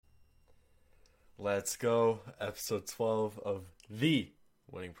Let's go. Episode 12 of the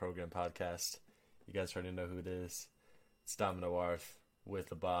Winning Program podcast. You guys already know who it is. It's Domino Arth with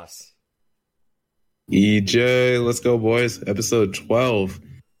the boss. EJ, let's go, boys. Episode 12.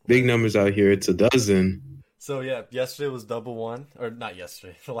 Big numbers out here. It's a dozen. So, yeah, yesterday was double one. Or not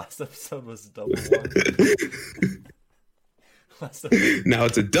yesterday. The last episode was double one. Now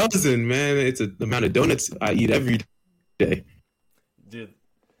it's a dozen, man. It's the amount of donuts I eat every day. Dude,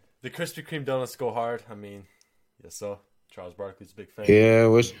 the Krispy Kreme donuts go hard. I mean, yes, so Charles Barkley's a big fan. Yeah,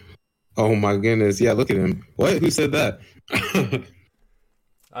 oh my goodness. Yeah, look at him. What? Who said that?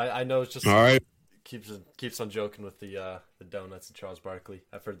 I know it's just all right. Keeps on joking with the donuts and Charles Barkley.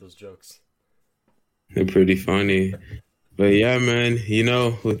 I've heard those jokes. They're pretty funny. But yeah, man,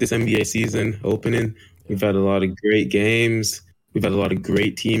 with this NBA season opening, we've had a lot of great games. We've had a lot of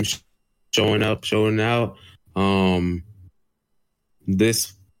great teams showing up, showing out.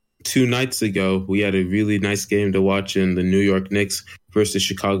 This 2 nights ago, we had a really nice game to watch in the New York Knicks versus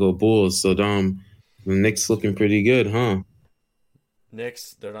Chicago Bulls. So, Dom, the Knicks looking pretty good, huh?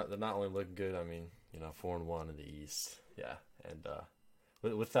 Knicks, they're not only looking good. I mean, 4-1 in the East. Yeah, and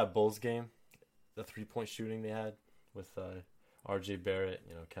with that Bulls game, the 3-point shooting they had with R.J. Barrett,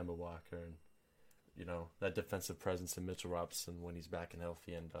 Kemba Walker, and that defensive presence in Mitchell Robinson when he's back and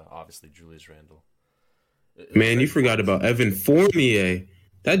healthy, and obviously Julius Randle. Man, you forgot about Evan Fournier.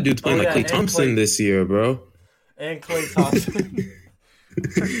 That dude's playing like Klay Thompson this year, bro. And Klay Thompson.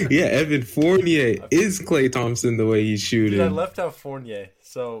 Yeah, Evan Fournier is Klay Thompson the way he's shooting. Dude, I left out Fournier.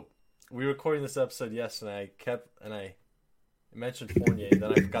 So we were recording this episode yesterday, and I mentioned Fournier,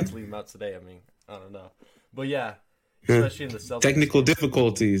 then I forgot to leave him out today. I mean, I don't know. But yeah, especially in the Celtics. Technical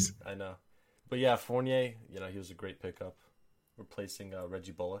difficulties. I know. But yeah, Fournier, he was a great pickup, replacing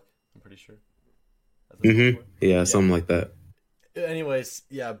Reggie Bullock, I'm pretty sure. Yeah, something like that. Anyways,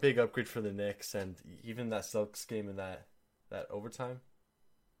 yeah, big upgrade for the Knicks, and even that Celtics game in that overtime.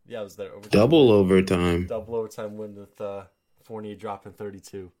 Yeah, it was their overtime. Double overtime win with Fournier dropping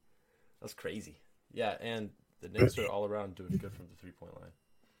 32. That's crazy. Yeah, and the Knicks are all around doing good from the 3-point line.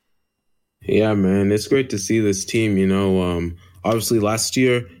 Yeah, man, it's great to see this team. Obviously last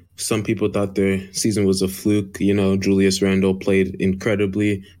year, some people thought their season was a fluke. Julius Randle played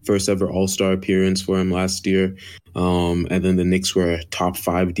incredibly. First ever All-Star appearance for him last year. And then the Knicks were a top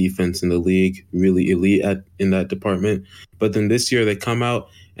 5 defense in the league, really elite in that department. But then this year they come out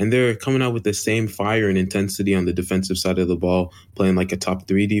and they're coming out with the same fire and intensity on the defensive side of the ball, playing like a top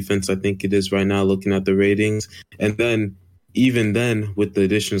 3 defense, I think it is right now, looking at the ratings. And then even then, with the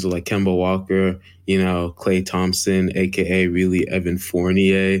additions of like Kemba Walker, Klay Thompson, aka really Evan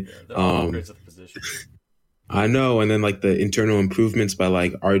Fournier, upgrades of the position. I know, and then like the internal improvements by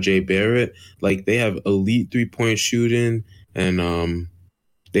like R.J. Barrett, like they have elite 3-point shooting, and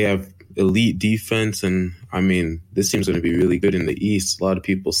they have elite defense, and I mean this team's going to be really good in the East. A lot of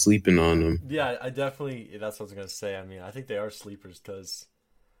people sleeping on them. Yeah, that's what I was going to say. I mean, I think they are sleepers because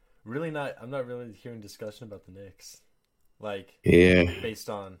I'm not really hearing discussion about the Knicks. Based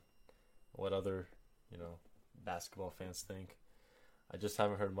on what other, basketball fans think. I just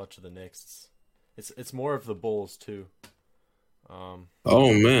haven't heard much of the Knicks. It's more of the Bulls, too. Oh,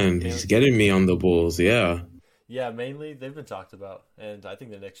 man. He's getting me on the Bulls, yeah. Yeah, mainly they've been talked about, and I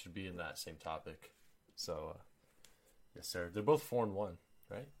think the Knicks should be in that same topic. So, yes, sir. They're both 4-1,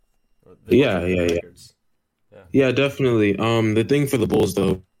 right? Yeah. Yeah, definitely. The thing for the Bulls,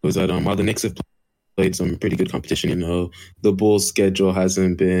 though, was that while the Knicks have played some pretty good competition, the Bulls' schedule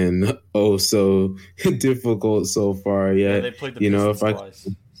hasn't been so difficult so far yet. Yeah, they played the Pistons twice.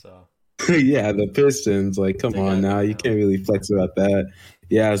 Yeah, the Pistons, come on now. You can't really flex about that.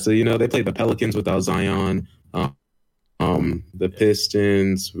 Yeah, so, they played the Pelicans without Zion, the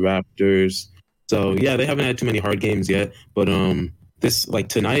Pistons, Raptors. So, yeah, they haven't had too many hard games yet. But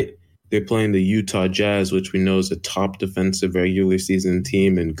tonight, they're playing the Utah Jazz, which we know is a top defensive regular season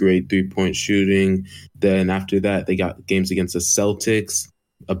team and great 3-point shooting. Then after that, they got games against the Celtics,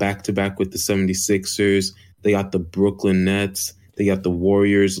 a back-to-back with the 76ers. They got the Brooklyn Nets. They got the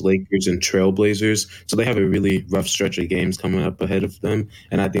Warriors, Lakers, and Trailblazers. So they have a really rough stretch of games coming up ahead of them.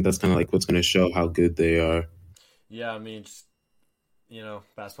 And I think that's kind of like what's going to show how good they are. Yeah, I mean,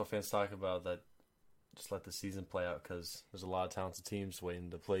 basketball fans talk about that. Just let the season play out because there's a lot of talented teams waiting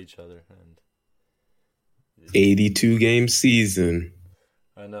to play each other. And 82-game season.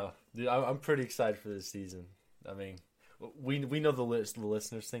 I know. Dude, I'm pretty excited for this season. I mean, we know the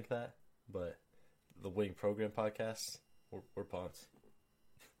listeners think that, but the Winning Program podcast, we're pumped.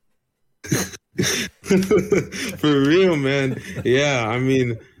 For real, man. Yeah, I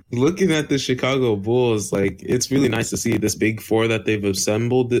mean, looking at the Chicago Bulls, like it's really nice to see this big four that they've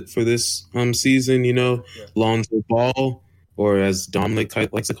assembled for this season. Yeah. Lonzo Ball, or as Dominic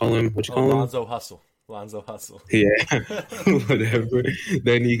likes to call him, what you Oh, call him? Lonzo Hustle. Lonzo Hustle. Yeah, whatever.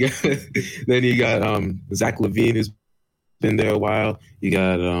 Then you got Zach LaVine, who's been there a while. You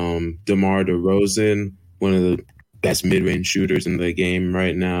got DeMar DeRozan, one of the best mid-range shooters in the game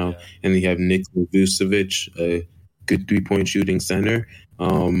right now, Yeah. and you have Nikola Vucevic, a good three-point shooting center.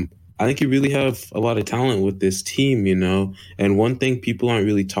 I think you really have a lot of talent with this team, And one thing people aren't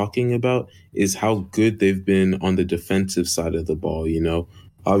really talking about is how good they've been on the defensive side of the ball,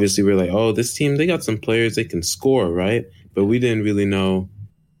 Obviously, we're like, oh, this team, they got some players they can score, right? But we didn't really know.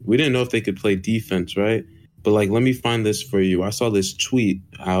 We didn't know if they could play defense, right? But like, let me find this for you. I saw this tweet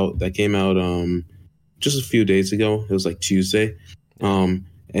out that came out just a few days ago. It was like Tuesday. And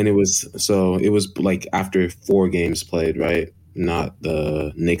it was like after 4 games played, right? Not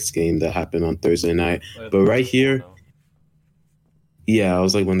the Knicks game that happened on Thursday night. But right here, yeah, I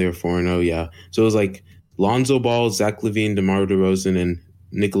was like when they were 4-0, yeah. So it was like Lonzo Ball, Zach LaVine, DeMar DeRozan, and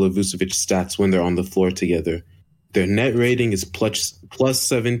Nikola Vucevic stats when they're on the floor together. Their net rating is plus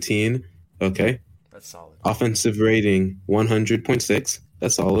 17. Okay. That's solid. Offensive rating 100.6.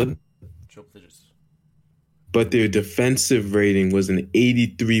 That's solid. Triple digits. But their defensive rating was an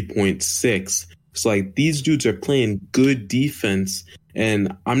 83.6. So like these dudes are playing good defense,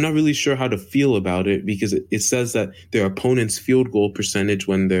 and I'm not really sure how to feel about it because it says that their opponent's field goal percentage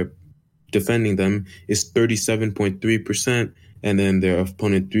when they're defending them is 37.3%, and then their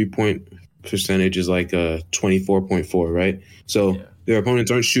opponent 3-point percentage is like 24.4, right? So their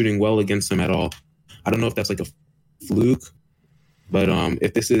opponents aren't shooting well against them at all. I don't know if that's like a fluke, but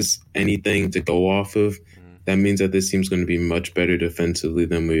if this is anything to go off of, that means that this team's going to be much better defensively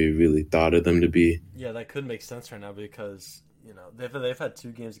than we really thought of them to be. Yeah, that could make sense right now because they've had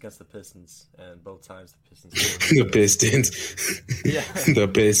 2 games against the Pistons, and both times the Pistons. The Pistons. Yeah, the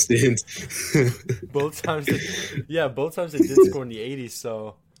Pistons. both times they did score in the 80s.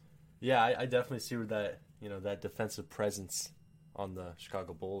 So, yeah, I definitely see where that that defensive presence on the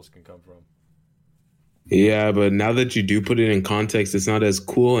Chicago Bulls can come from. Yeah, but now that you do put it in context, it's not as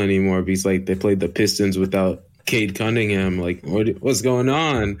cool anymore because like they played the Pistons without Cade Cunningham. Like, what's going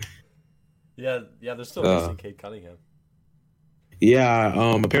on? Yeah, they're still missing Cade Cunningham.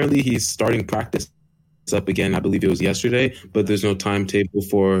 Yeah, apparently he's starting practice up again. I believe it was yesterday, but there's no timetable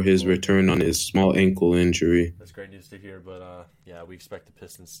for his return on his small ankle injury. That's great news to hear, but yeah, we expect the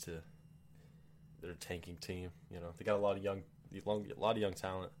Pistons to. They're a tanking team. They got a lot of young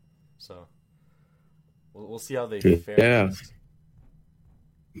talent. So. We'll see how they fare. Yeah.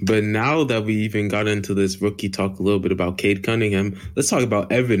 But now that we even got into this rookie talk a little bit about Cade Cunningham, let's talk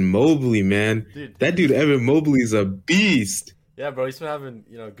about Evan Mobley, man. That dude, Evan Mobley, is a beast. Yeah, bro. He's been having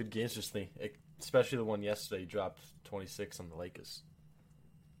good games recently, especially the one yesterday. He dropped 26 on the Lakers.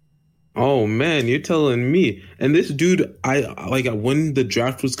 Oh man, you're telling me. And this dude, when the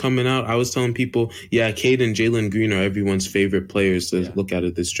draft was coming out, I was telling people, yeah, Cade and Jalen Green are everyone's favorite players to look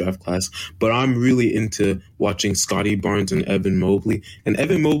at this draft class. But I'm really into watching Scotty Barnes and Evan Mobley. And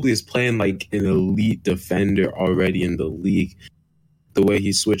Evan Mobley is playing like an elite defender already in the league. The way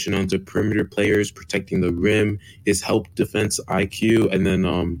he's switching onto perimeter players, protecting the rim, his help defense IQ, and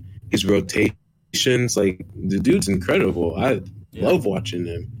then his rotations. Like, the dude's incredible. I love watching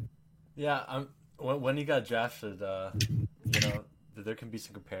him. Yeah, when he got drafted, there can be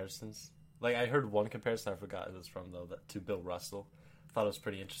some comparisons. Like, I heard one comparison I forgot it was from, though, to Bill Russell. I thought it was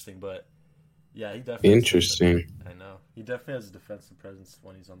pretty interesting, but yeah, he definitely... Interesting. I know. He definitely has a defensive presence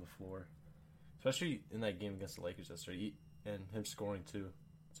when he's on the floor. Especially in that game against the Lakers yesterday. And him scoring, too.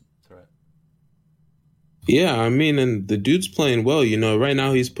 It's a threat. Yeah, I mean, and the dude's playing well. Right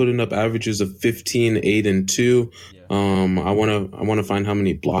now he's putting up averages of 15, 8, and 2. Yeah. I wanna find how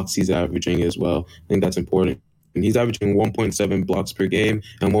many blocks he's averaging as well. I think that's important. And he's averaging 1.7 blocks per game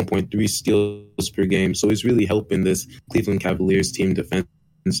and 1.3 steals per game. So he's really helping this Cleveland Cavaliers team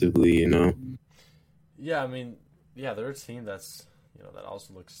defensively. Yeah, I mean, they're a team that's that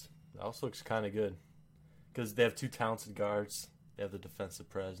also looks kind of good because they have 2 talented guards. They have the defensive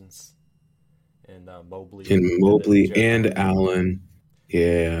presence. And Mobley and Allen.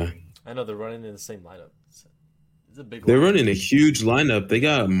 Yeah. I know they're running in the same lineup. It's a big. They're running a huge lineup. They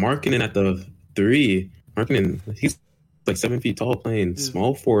got Markkanen at the 3. Markkanen, he's like 7 feet tall, playing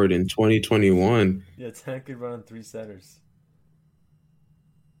small forward in 2021. Yeah, Tank could run 3 centers.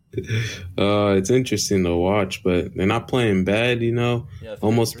 It's interesting to watch, but they're not playing bad. Yeah,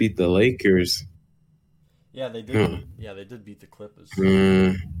 almost beat the Lakers. Yeah, they did. Yeah, they did beat the Clippers.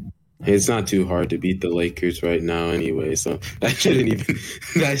 It's not too hard to beat the Lakers right now, anyway. So that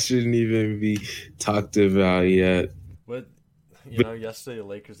shouldn't even be talked about yet. But yesterday the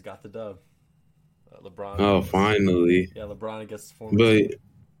Lakers got the dub. LeBron Oh, against finally. LeBron against the former But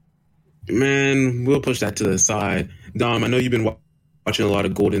team. man, we'll push that to the side. Dom, I know you've been watching a lot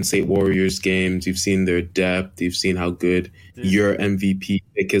of Golden State Warriors games. You've seen their depth. You've seen how good Dude, your MVP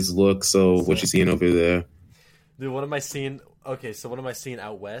pick has looked. So what you seeing over there? Dude, what am I seeing? Okay, so what am I seeing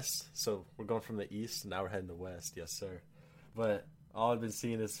out west? So we're going from the east, and now we're heading to west. Yes, sir. But all I've been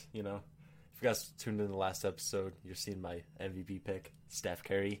seeing is, if you guys tuned in the last episode, you're seeing my MVP pick, Steph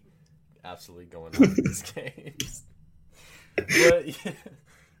Curry, absolutely going off in these games.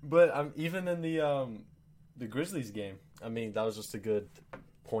 But I'm even in the Grizzlies game. I mean, that was just a good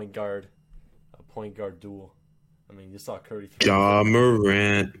point guard duel. I mean, you saw Curry throw Ja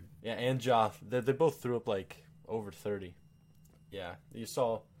Morant. Yeah, and Ja. They both threw up like over 30. Yeah, you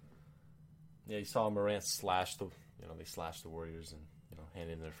saw Morant slash they slashed the Warriors and hand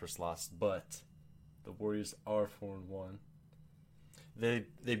in their first loss, but the Warriors are 4-1.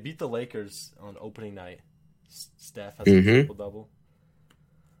 They beat the Lakers on opening night. Steph has a triple double.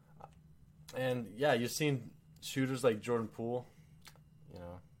 And yeah, you've seen shooters like Jordan Poole,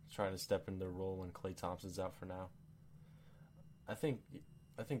 trying to step in their role when Klay Thompson's out for now. I think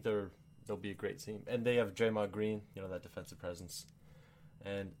they'll be a great team, and they have Draymond Green, that defensive presence,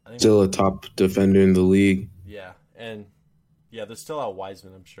 and I think Still a top defender in the league. Yeah, and they're still out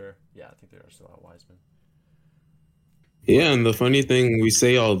Wiseman, I'm sure. Yeah, I think they are still out Wiseman. Yeah, and the funny thing, we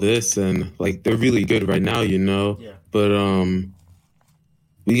say all this, and like they're really good right now, Yeah. But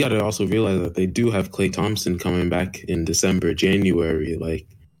we got to also realize that they do have Klay Thompson coming back in December, January. Like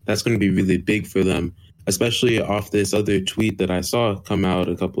that's going to be really big for them, especially off this other tweet that I saw come out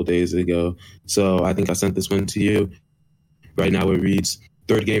a couple days ago. So I think I sent this one to you. Right now it reads,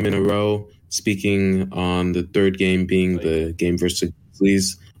 third game in a row, speaking on the third game being the game versus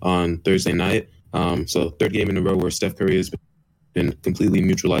Grizzlies on Thursday night. So third game in a row where Steph Curry has been completely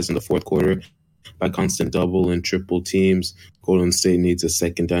neutralized in the fourth quarter by constant double and triple teams. Golden State needs a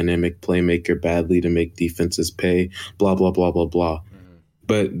second dynamic playmaker badly to make defenses pay, blah, blah, blah, blah, blah. Mm-hmm.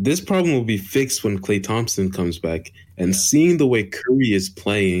 But this problem will be fixed when Klay Thompson comes back. And seeing the way Curry is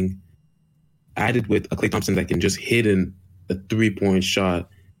playing, added with a Klay Thompson that can just hit a three-point shot,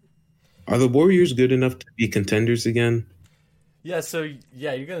 are the Warriors good enough to be contenders again? Yeah, so,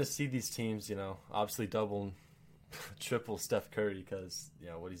 you're going to see these teams, obviously double and triple Steph Curry because,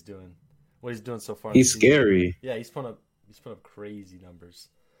 what he's doing so far. He's scary. Yeah, he's put up crazy numbers.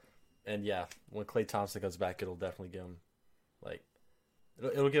 And, when Klay Thompson comes back, it'll definitely give him,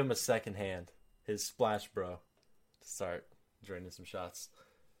 it'll give him a second hand, his splash bro, to start draining some shots.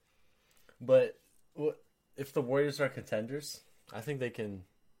 But if the Warriors are contenders, I think they can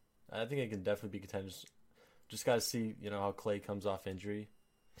definitely be contenders. Just got to see, how Klay comes off injury.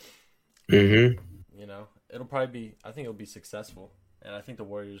 Mm-hmm. It'll probably be, I think it'll be successful. And I think the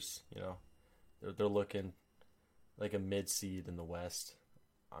Warriors, they're looking like a mid seed in the West.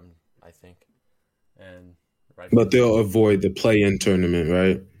 I think, and but they'll avoid the play-in tournament,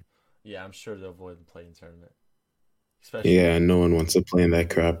 right? Yeah, I'm sure they'll avoid the play-in tournament. No one wants to play in that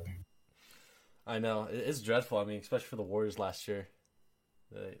crap. I know it's dreadful. I mean, especially for the Warriors last year,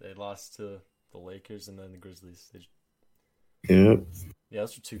 they lost to the Lakers and then the Grizzlies. Yep. Yeah,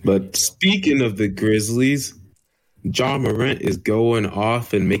 those were two. But speaking of the Grizzlies, Ja Morant is going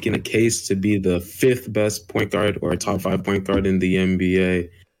off and making a case to be the fifth best point guard or a top 5 point guard in the NBA.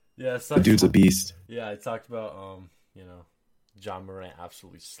 Yeah, the dude's a beast. Yeah, I talked about Ja Morant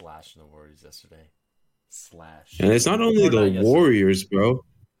absolutely slashing the Warriors yesterday. And it's not only the Warriors, bro.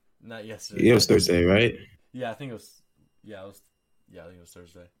 Not yesterday. Yeah, it was Thursday, right? Yeah, I think it was. I think it was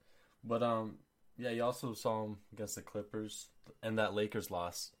Thursday. But you also saw him against the Clippers and that Lakers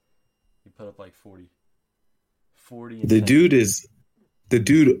loss. He put up like 40. The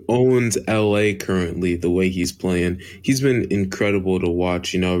dude owns LA currently, the way he's playing. He's been incredible to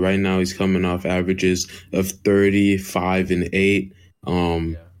watch. Right now he's coming off averages of 35 and 8.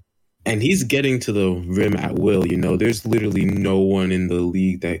 And he's getting to the rim at will. There's literally no one in the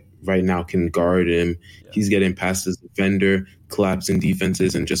league that right now can guard him. Yeah. He's getting past his defender, collapsing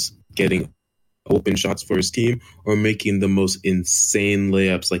defenses, and just getting open shots for his team or making the most insane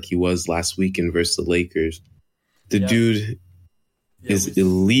layups like he was last weekend versus the Lakers. The dude is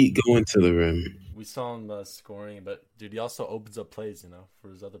elite going to the rim. We saw him scoring, but dude, he also opens up plays, for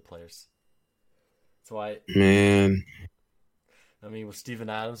his other players. That's why. Man. I mean, with Steven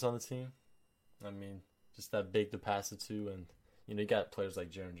Adams on the team, just that big to pass it to, and you got players like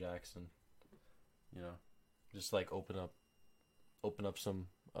Jaren Jackson, just like open up some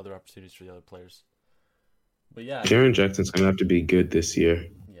other opportunities for the other players. But yeah, Jaren Jackson's gonna have to be good this year.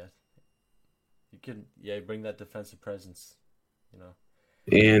 yeah, you can bring that defensive presence, you know.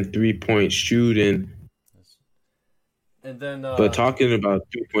 And 3-point shooting. And then But talking about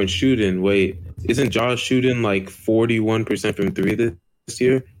 3-point shooting, wait, isn't Josh shooting like 41% from three this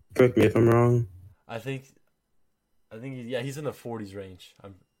year? Correct me if I'm wrong. I think he's in the 40s range.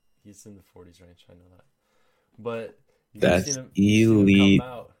 He's in the 40s range. I know that. But That's you've seen him elite. come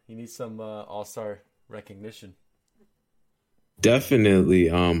out. He needs some all-star recognition. Definitely.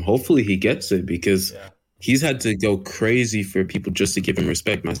 Hopefully he gets it because Yeah. he's had to go crazy for people just to give him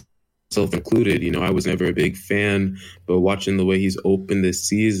respect, myself included. You know, I was never a big fan, but watching the way he's opened this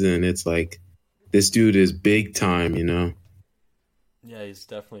season, it's like this dude is big time, you know? Yeah, he's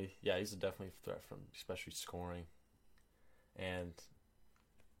definitely a threat from especially scoring and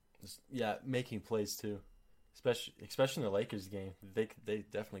making plays too. Especially in the Lakers game. They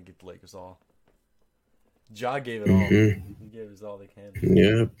definitely get the Lakers all. Ja gave it all. He gave us all they can.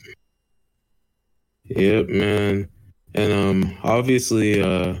 Yep, man. And obviously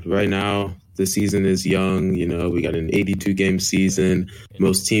right now the season is young, you know, we got an 82 game season.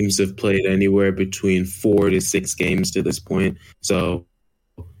 Most teams have played anywhere between 4 to 6 games to this point. So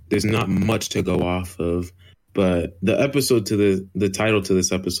there's not much to go off of. But the title to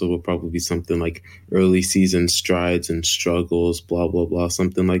this episode will probably be something like early season strides and struggles, blah, blah, blah,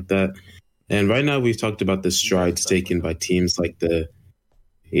 something like that. And right now we've talked about the strides taken by teams like So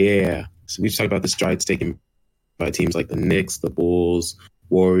we've talked about the strides taken by teams like the Knicks, the Bulls,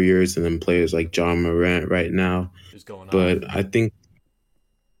 Warriors, and then players like John Morant right now. But I think,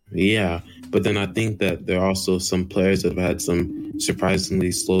 but then I think that there are also some players that have had some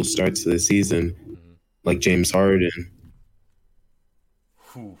surprisingly slow starts to the season, like James Harden.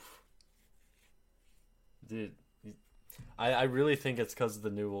 Dude, I really think it's because of the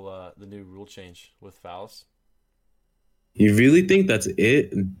new rule change with fouls. You really think that's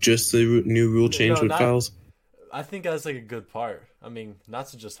it? Just the new rule change with fouls? I think that's like a good part. I mean, not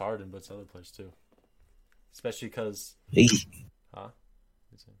to just Harden, but to other players too. Especially because... Huh?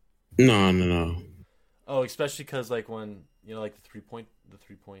 No. Oh, especially because like when, you know, like the three-point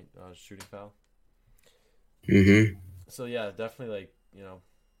shooting foul. Mm-hmm. So yeah, definitely like, you know,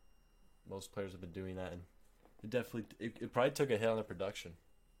 most players have been doing that, and it probably took a hit on the production.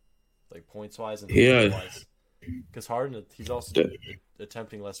 Like points-wise and wise. Because Harden, he's also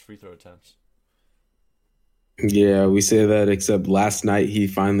attempting less free throw attempts. Yeah, we say that, except last night he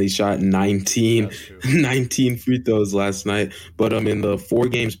finally shot 19 free throws last night. But in the 4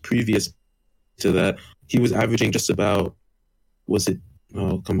 games previous to that, he was averaging just about,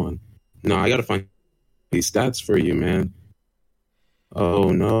 oh, come on. No, I got to find these stats for you, man.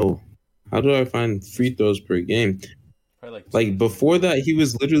 Oh, no. How do I find free throws per game? Like before that, he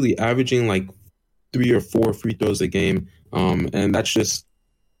was literally averaging like 3 or 4 free throws a game. And that's just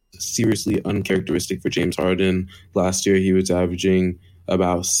seriously uncharacteristic for James Harden. Last year, he was averaging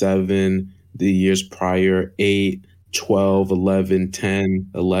about 7. The years prior, 8, 12, 11,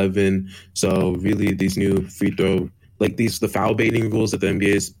 10, 11. So really, these new free throw, like the foul baiting rules that the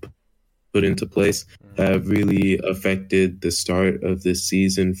NBA has put into place have really affected the start of this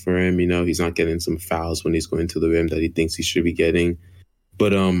season for him. You know, he's not getting some fouls when he's going to the rim that he thinks he should be getting.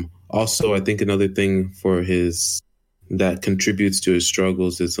 But also, I think another thing that contributes to his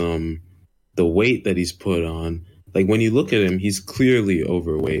struggles is the weight that he's put on. Like when you look at him, he's clearly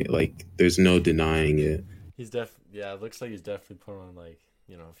overweight. Like there's no denying it. It looks like he's definitely put on like,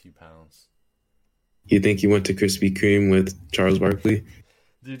 you know, a few pounds. You think he went to Krispy Kreme with Charles Barkley?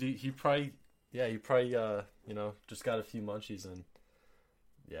 Dude, he probably you know, just got a few munchies and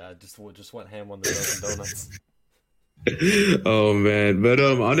just went ham on the dozen donuts. Oh man, but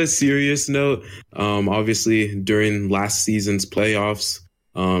on a serious note, obviously during last season's playoffs,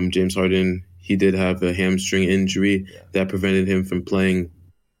 James Harden, he did have a hamstring injury that prevented him from playing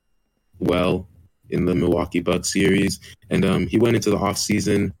well in the Milwaukee Bucks series, and he went into the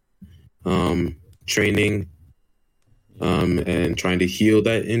offseason training and trying to heal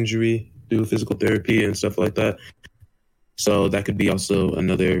that injury through physical therapy and stuff like that. So that could be also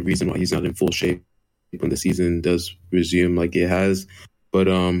another reason why he's not in full shape when the season does resume like it has. But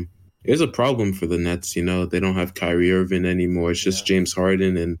there's a problem for the Nets, you know. They don't have Kyrie Irving anymore. It's just James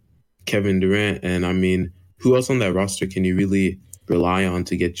Harden and Kevin Durant. And I mean, who else on that roster can you really rely on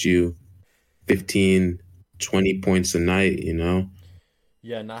to get you 15, 20 points a night, you know?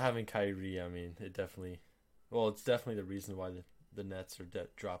 Yeah, not having Kyrie, I mean, it's definitely the reason why the Nets are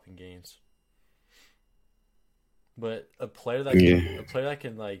dropping games. But a player that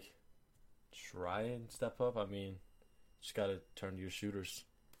can like try and step up, I mean, just got to turn to your shooters.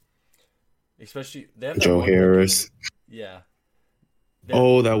 Especially they have that Joe one rookie. Harris. Yeah. They have,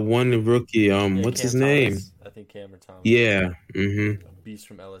 Oh, that one rookie. yeah, What's Cam his name? Thomas. I think Cameron Thomas. Yeah. Mm-hmm. A beast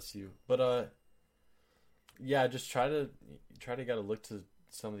from LSU. But yeah, just try to gotta look to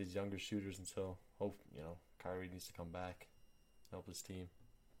some of these younger shooters until hope Kyrie needs to come back, help his team.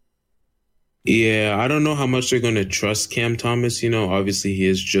 Yeah, I don't know how much they're going to trust Cam Thomas. Obviously he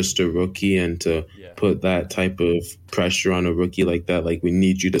is just a rookie, and to Yeah. put that type of pressure on a rookie like that, like we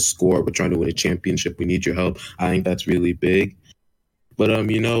need you to score, we're trying to win a championship, we need your help. I think that's really big. But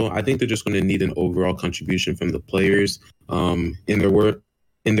I think they're just going to need an overall contribution from the players. In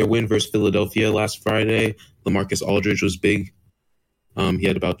their win versus Philadelphia last Friday, LaMarcus Aldridge was big. He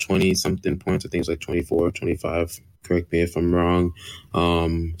had about 20 something points. I think it was like 24, 25. Correct me if I'm wrong.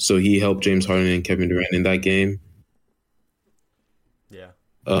 So he helped James Harden and Kevin Durant in that game. Yeah.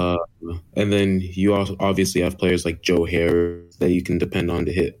 Uh, and then you also obviously have players like Joe Harris that you can depend on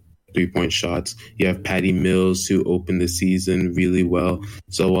to hit 3-point shots. You have Patty Mills, who opened the season really well.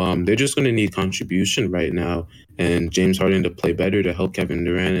 So they're just going to need contribution right now, and James Harden to play better to help Kevin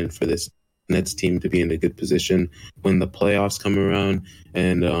Durant, and for this Nets team to be in a good position when the playoffs come around,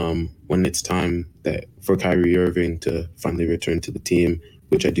 and when it's time for Kyrie Irving to finally return to the team,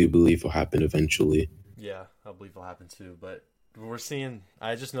 which I do believe will happen eventually. Yeah, I believe it'll happen too. But we're seeing.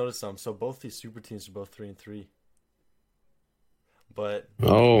 I just noticed some. So both these super teams are both 3-3. But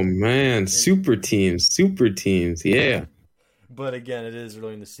oh man, super teams, yeah. But again, it is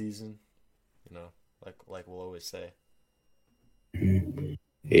early in the season, like we'll always say.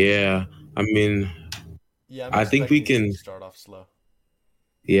 Yeah, I mean, yeah, I think we can start off slow.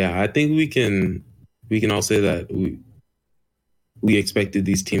 Yeah, I think we can all say that we expected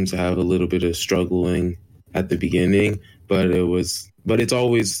these teams to have a little bit of struggling at the beginning, but it's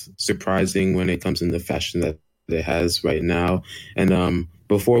always surprising when it comes in the fashion that it has right now. And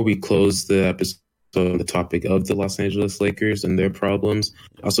before we close the episode on the topic of the Los Angeles Lakers and their problems,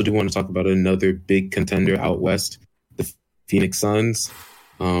 I also do want to talk about another big contender out west, the Phoenix Suns.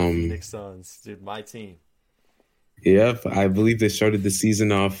 Phoenix Suns, dude, my team. Yep, I believe they started the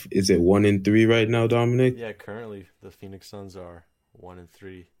season off. Is it 1-3 right now, Dominic? Yeah, currently the Phoenix Suns are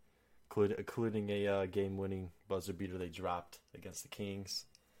 1-3, including a game-winning buzzer beater they dropped against the Kings.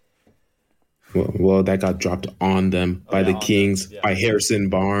 Well, that got dropped on them by the Kings, by Harrison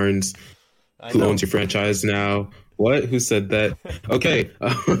Barnes, who owns your franchise now. What? Who said that? Okay.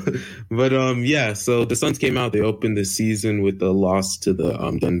 But yeah, so the Suns came out. They opened the season with a loss to the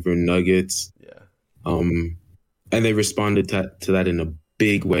Denver Nuggets. Yeah. And they responded to that in a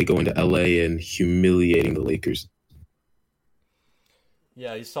big way, going to LA and humiliating the Lakers.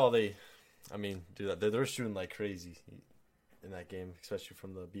 Yeah, you saw dude, they're shooting like crazy in that game, especially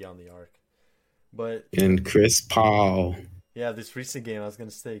from the beyond the arc. And Chris Paul. Yeah, this recent game, I was gonna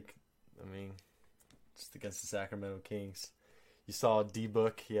say, just against the Sacramento Kings, you saw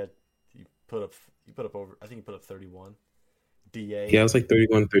D-Book. He put up over. I think he put up 31. DA. Yeah, it was like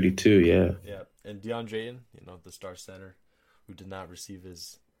 31, 32, yeah. Yeah, and DeAndre Ayton, the star center, who did not receive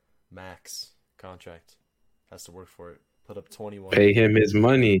his max contract, has to work for it. Put up 21. Pay him his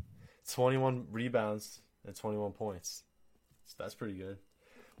money. 21 rebounds and 21 points. So that's pretty good.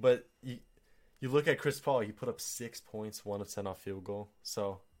 But you look at Chris Paul, he put up 6 points, 1 of 10 off field goal.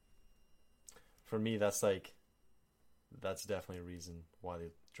 So for me, that's definitely a reason why they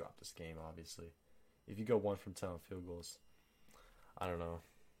dropped this game, obviously. If you go 1 from 10 on field goals, I don't know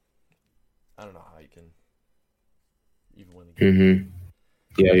how you can even win the game.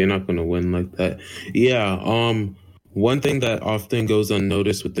 Mm-hmm. Yeah, you're not going to win like that. Yeah, one thing that often goes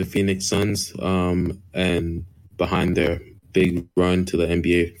unnoticed with the Phoenix Suns, and behind their big run to the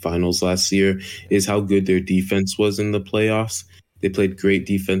NBA Finals last year, is how good their defense was in the playoffs. They played great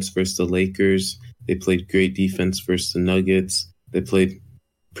defense versus the Lakers. They played great defense versus the Nuggets. They played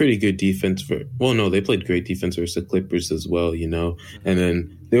pretty good defense they played great defense versus the Clippers as well, And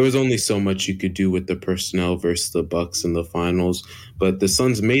then there was only so much you could do with the personnel versus the Bucks in the finals. But the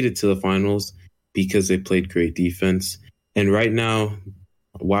Suns made it to the finals because they played great defense. And right now,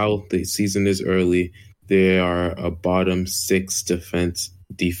 while the season is early, they are a bottom 6 defense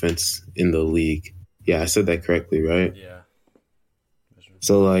in the league. Yeah, I said that correctly, right? Yeah.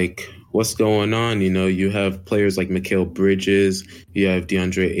 So, what's going on? You have players like Mikal Bridges, you have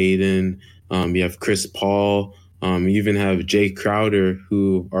DeAndre Ayton, you have Chris Paul, you even have Jay Crowder,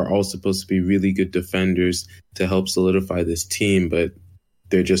 who are all supposed to be really good defenders to help solidify this team, but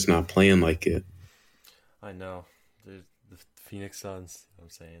they're just not playing like it. I know. The Phoenix Suns, I'm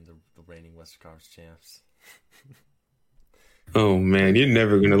saying, the reigning Western Conference champs. Oh, man, you're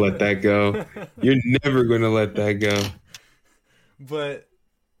never going to let that go. You're never going to let that go. But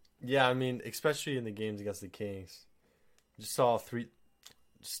Yeah, I mean, especially in the games against the Kings, just saw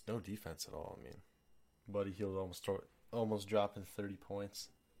just no defense at all. I mean, Buddy Hield almost dropping 30 points,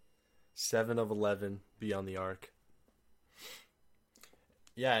 7 of 11 beyond the arc.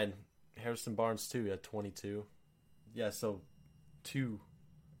 Yeah, and Harrison Barnes too. He had 22. Yeah, so two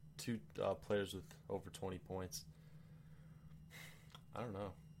players with over 20 points. I don't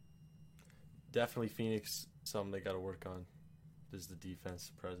know. Definitely Phoenix. Something they got to work on is the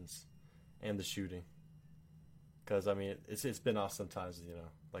defense presence and the shooting. Because I mean, it's been off sometimes.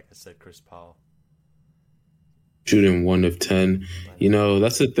 Like I said, Chris Paul shooting 1 of 10.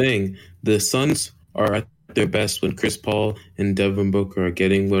 That's the thing. The Suns are at their best when Chris Paul and Devin Booker are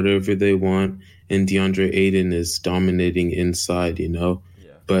getting whatever they want, and DeAndre Ayton is dominating inside. Yeah.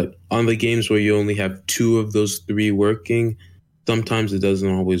 But on the games where you only have 2 of those 3 working, sometimes it doesn't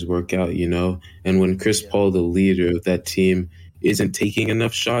always work out. And when Chris Paul, the leader of that team, isn't taking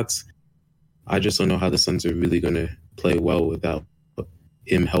enough shots, I just don't know how the Suns are really going to play well without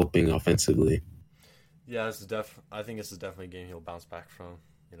him helping offensively. Yeah, I think this is definitely a game he'll bounce back from.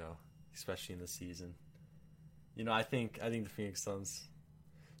 Especially in the season. I think the Phoenix Suns,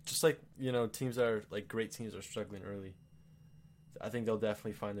 just like teams that are like great teams are struggling early. I think they'll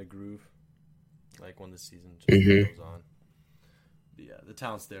definitely find their groove, like when the season just goes on. But yeah, the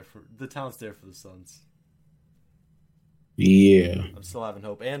talent's there for the Suns. Yeah, I'm still having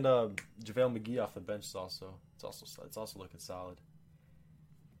hope, and JaVale McGee off the bench is also looking solid.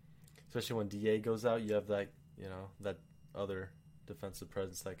 Especially when DA goes out, you have that that other defensive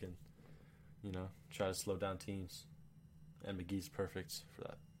presence that can try to slow down teams, and McGee's perfect for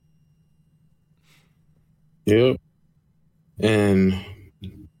that. Yep. And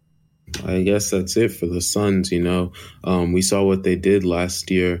I guess that's it for the Suns. We saw what they did last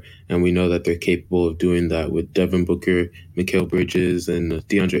year, and we know that they're capable of doing that with Devin Booker, Mikal Bridges, and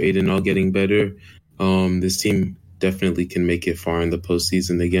DeAndre Ayton all getting better. This team definitely can make it far in the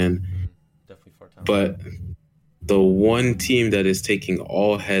postseason again. Definitely far time. But the one team that is taking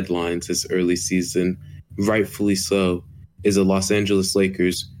all headlines this early season, rightfully so, is the Los Angeles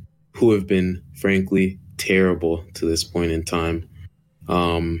Lakers, who have been, frankly, terrible to this point in time.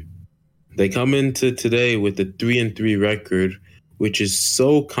 They come into today with a 3-3 record, which is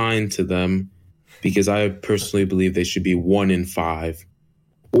so kind to them, because I personally believe they should be 1-5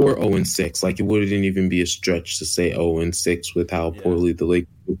 or 0-6. Like, it wouldn't even be a stretch to say 0-6 with how poorly the Lakers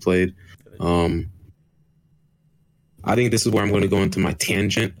played. I think this is where I'm going to go into my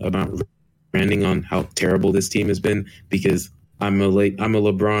tangent about ranting on how terrible this team has been, because I'm a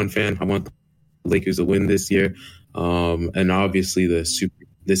LeBron fan. I want the Lakers to win this year, and obviously this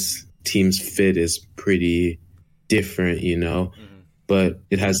team's fit is pretty different, but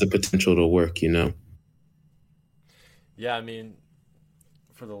it has the potential to work, Yeah, I mean,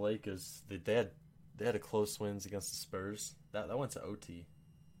 for the Lakers, they had a close wins against the Spurs. That went to OT,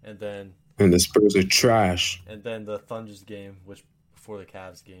 and the Spurs are trash. And then the Thunder's game, which before the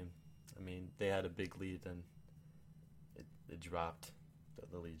Cavs game, I mean, they had a big lead, and it dropped.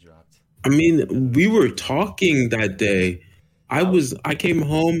 The lead dropped. I mean, we were talking that day. I came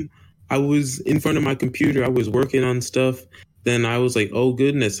home. I was in front of my computer. I was working on stuff. Then I was like, oh,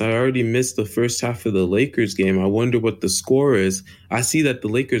 goodness, I already missed the first half of the Lakers game. I wonder what the score is. I see that the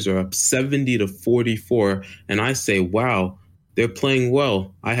Lakers are up 70-44, and I say, wow, they're playing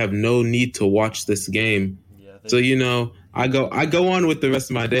well. I have no need to watch this game. Yeah, so, I go on with the rest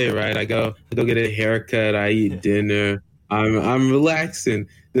of my day, right? I go get a haircut. I eat dinner. I'm relaxing.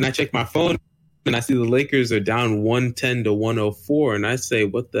 Then I check my phone, and I see the Lakers are down 110-104, and I say,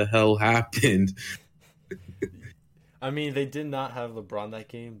 what the hell happened? I mean, they did not have LeBron that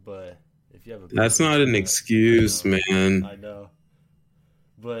game, but if you have that's not an excuse, man. I know,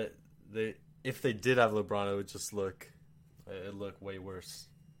 but if they did have LeBron, it would just look way worse,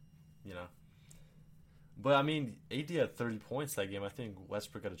 But I mean, AD had 30 points that game. I think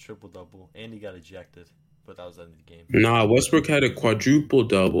Westbrook had a triple double, and he got ejected. But that was the end of the game. Nah, Westbrook had a quadruple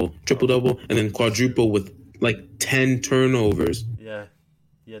double, triple double, and then quadruple with like 10 turnovers. Yeah,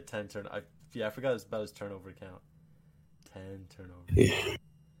 he had 10 turnovers. I forgot about his turnover count. 10 turnovers. Yeah,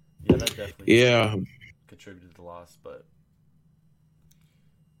 that definitely contributed to the loss, but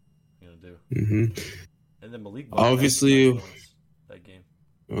do. And then Malik obviously that game.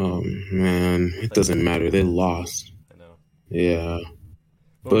 Oh man, it doesn't matter. They lost. I know. Yeah.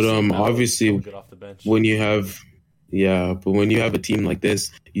 But obviously when you have a team like this,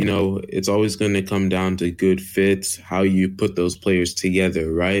 it's always going to come down to good fits, how you put those players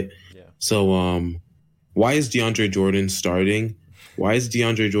together, right? Yeah. So why is DeAndre Jordan starting? Why is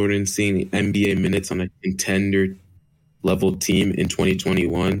DeAndre Jordan seeing NBA minutes on a contender level team in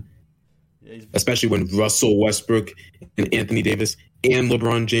 2021? Yeah, especially when Russell Westbrook and Anthony Davis and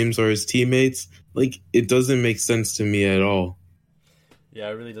LeBron James are his teammates. Like, it doesn't make sense to me at all. yeah,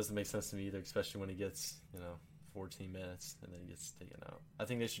 it really doesn't make sense to me either, especially when he gets 14 minutes and then he gets taken out. I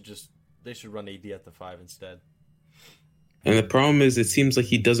think they should run AD at the five instead. And the problem is, it seems like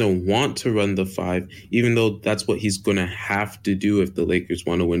he doesn't want to run the five, even though that's what he's going to have to do if the Lakers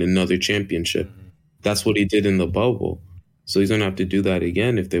want to win another championship. Mm-hmm. That's what he did in the bubble. So he's going to have to do that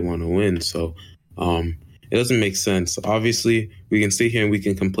again if they want to win. So it doesn't make sense. Obviously, we can sit here and we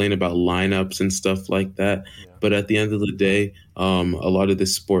can complain about lineups and stuff like that. Yeah. But at the end of the day, a lot of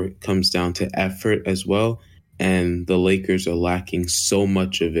this sport comes down to effort as well. And the Lakers are lacking so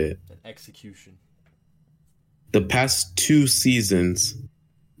much of it. And execution. The past two seasons,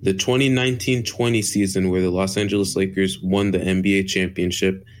 the 2019-20 season where the Los Angeles Lakers won the NBA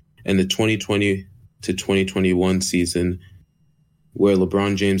championship, and the 2020 to 2021 season where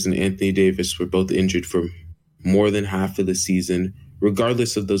LeBron James and Anthony Davis were both injured for more than half of the season.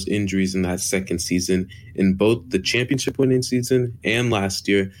 Regardless of those injuries in that second season, in both the championship winning season and last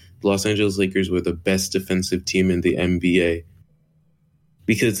year, the Los Angeles Lakers were the best defensive team in the NBA.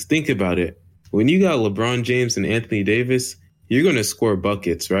 Because think about it. When you got LeBron James and Anthony Davis, you're going to score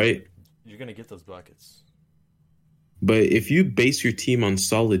buckets, right? You're going to get those buckets. But if you base your team on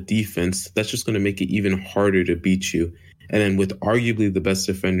solid defense, that's just going to make it even harder to beat you. And then with arguably the best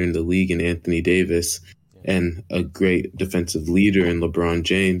defender in the league in Anthony Davis and a great defensive leader in LeBron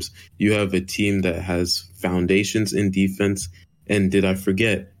James, you have a team that has foundations in defense. And did I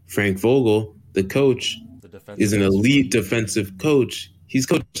forget, Frank Vogel, the coach, is an elite defensive coach. He's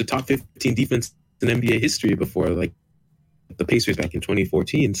coached the top 15 defense in NBA history before, like the Pacers back in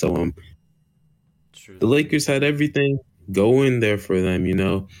 2014. So the Lakers had everything going there for them,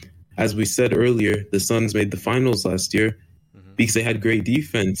 As we said earlier, the Suns made the finals last year because they had great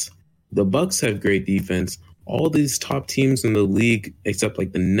defense. The Bucks have great defense. All these top teams in the league, except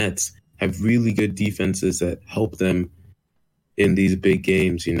like the Nets, have really good defenses that help them in these big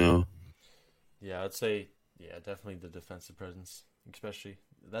games, Yeah, I'd say, definitely the defensive presence. Especially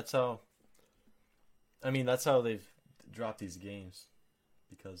that's how they've dropped these games,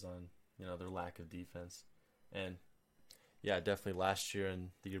 because on their lack of defense. And definitely last year and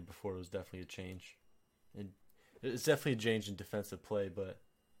the year before it was definitely a change. And it's definitely a change in defensive play, but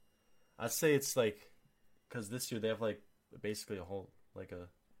I'd say it's like, because this year they have like basically a whole like a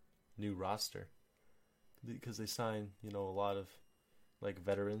new roster, because they signed a lot of like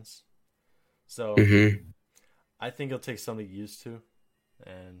veterans. So I think it'll take something to get used to,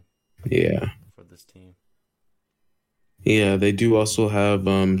 and for this team. Yeah, they do also have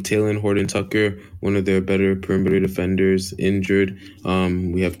Talen Horton-Tucker, one of their better perimeter defenders, injured.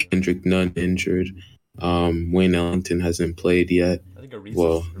 We have Kendrick Nunn injured. Wayne Ellington hasn't played yet. I think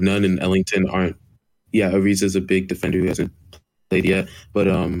Ariza. Nunn and Ellington aren't. Yeah, Ariza's a big defender who hasn't played yet. But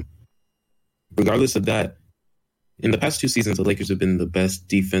regardless of that, in the past two seasons, the Lakers have been the best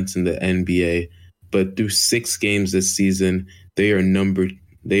defense in the NBA. But through 6 games this season, they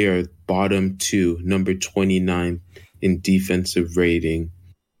are bottom 2, number 29 in defensive rating.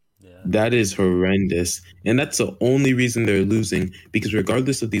 Yeah. That is horrendous. And that's the only reason they're losing, because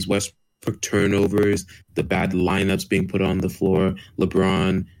regardless of these Westbrook turnovers, the bad lineups being put on the floor,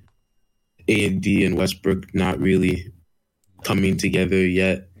 LeBron, AD, and Westbrook not really coming together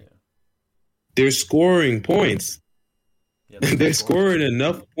yet, they're scoring points. They're scoring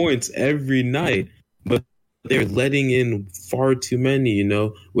enough points every night, but they're letting in far too many,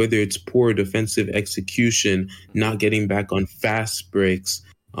 whether it's poor defensive execution, not getting back on fast breaks,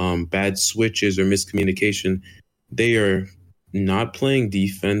 bad switches or miscommunication. They are not playing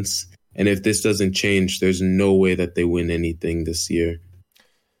defense. And if this doesn't change, there's no way that they win anything this year.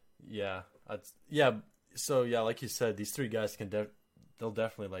 Yeah. So, like you said, these 3 guys they'll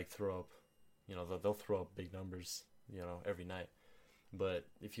definitely like throw up, they'll throw up big numbers, every night. But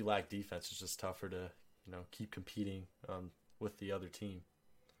if you lack defense, it's just tougher to keep competing with the other team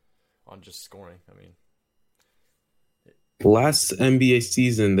on just scoring. I mean, last NBA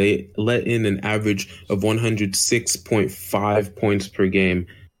season, they let in an average of 106.5 points per game.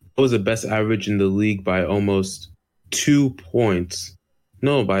 That was the best average in the league by almost 2 points.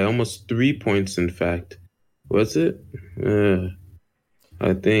 No, by almost 3 points, in fact. Was it?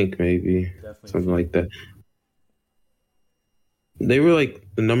 I think maybe. Definitely. Something like that. They were like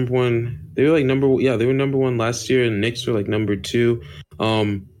the number one. They were like they were number 1 last year, and Knicks were like number 2.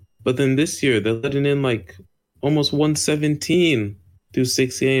 But then this year they're letting in like almost 117 through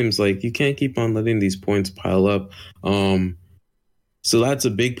 6 games. Like, you can't keep on letting these points pile up. So that's a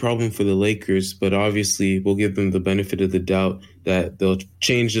big problem for the Lakers, but obviously we'll give them the benefit of the doubt that they'll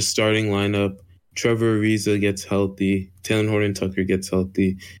change the starting lineup. Trevor Ariza gets healthy, Taylor Horton Tucker gets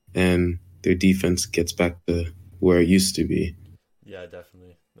healthy, and their defense gets back to where it used to be. Yeah,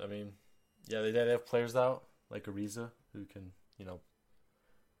 definitely. I mean, yeah, they have players out like Ariza who can,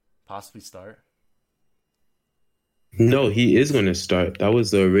 possibly start. No, he is going to start. That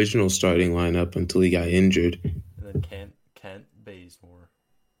was the original starting lineup until he got injured. And then Kent Bazemore.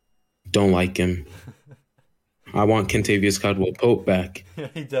 Don't like him. I want Kentavious Caldwell Pope back.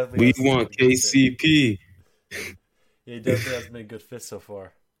 He definitely. We want KCP. Yeah, he definitely has been a good fit so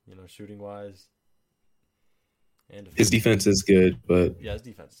far. Shooting wise. And his defense is good, but yeah, his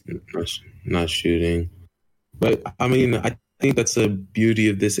defense is good. Not shooting. But I mean, I think that's the beauty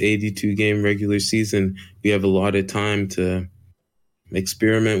of this 82 game regular season. We have a lot of time to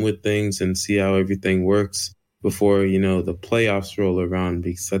experiment with things and see how everything works before, the playoffs roll around,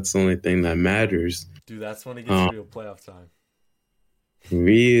 because that's the only thing that matters. Dude, that's when it gets real playoff time.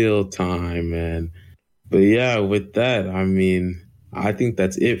 Real time, man. But yeah, with that, I mean, I think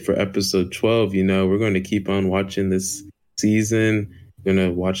that's it for episode 12. We're going to keep on watching this season. We're going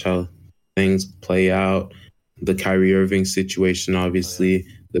to watch how things play out. The Kyrie Irving situation, obviously,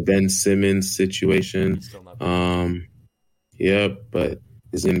 the Ben Simmons situation. But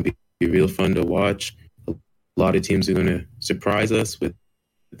it's going to be real fun to watch. A lot of teams are going to surprise us with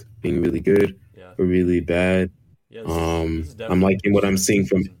being really good or really bad. Yeah, I'm liking what I'm seeing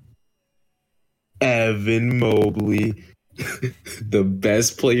from Evan Mobley, the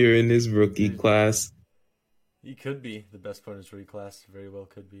best player in his rookie class. He could be the best player in his rookie class. Very well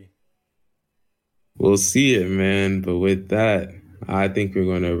could be. We'll see it, man. But with that, I think we're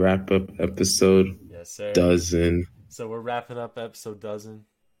going to wrap up episode dozen. So we're wrapping up episode dozen.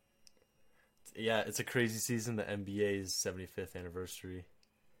 Yeah, it's a crazy season. The NBA's 75th anniversary.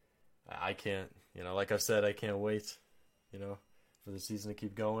 I can't, like I've said, I can't wait, for the season to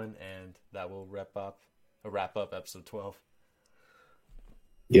keep going, and that will wrap up episode 12.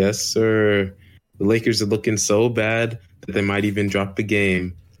 Yes, sir. The Lakers are looking so bad that they might even drop the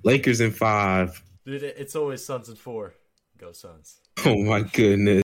game. Lakers in 5. Dude, it's always Suns in 4. Go Suns. Oh my goodness.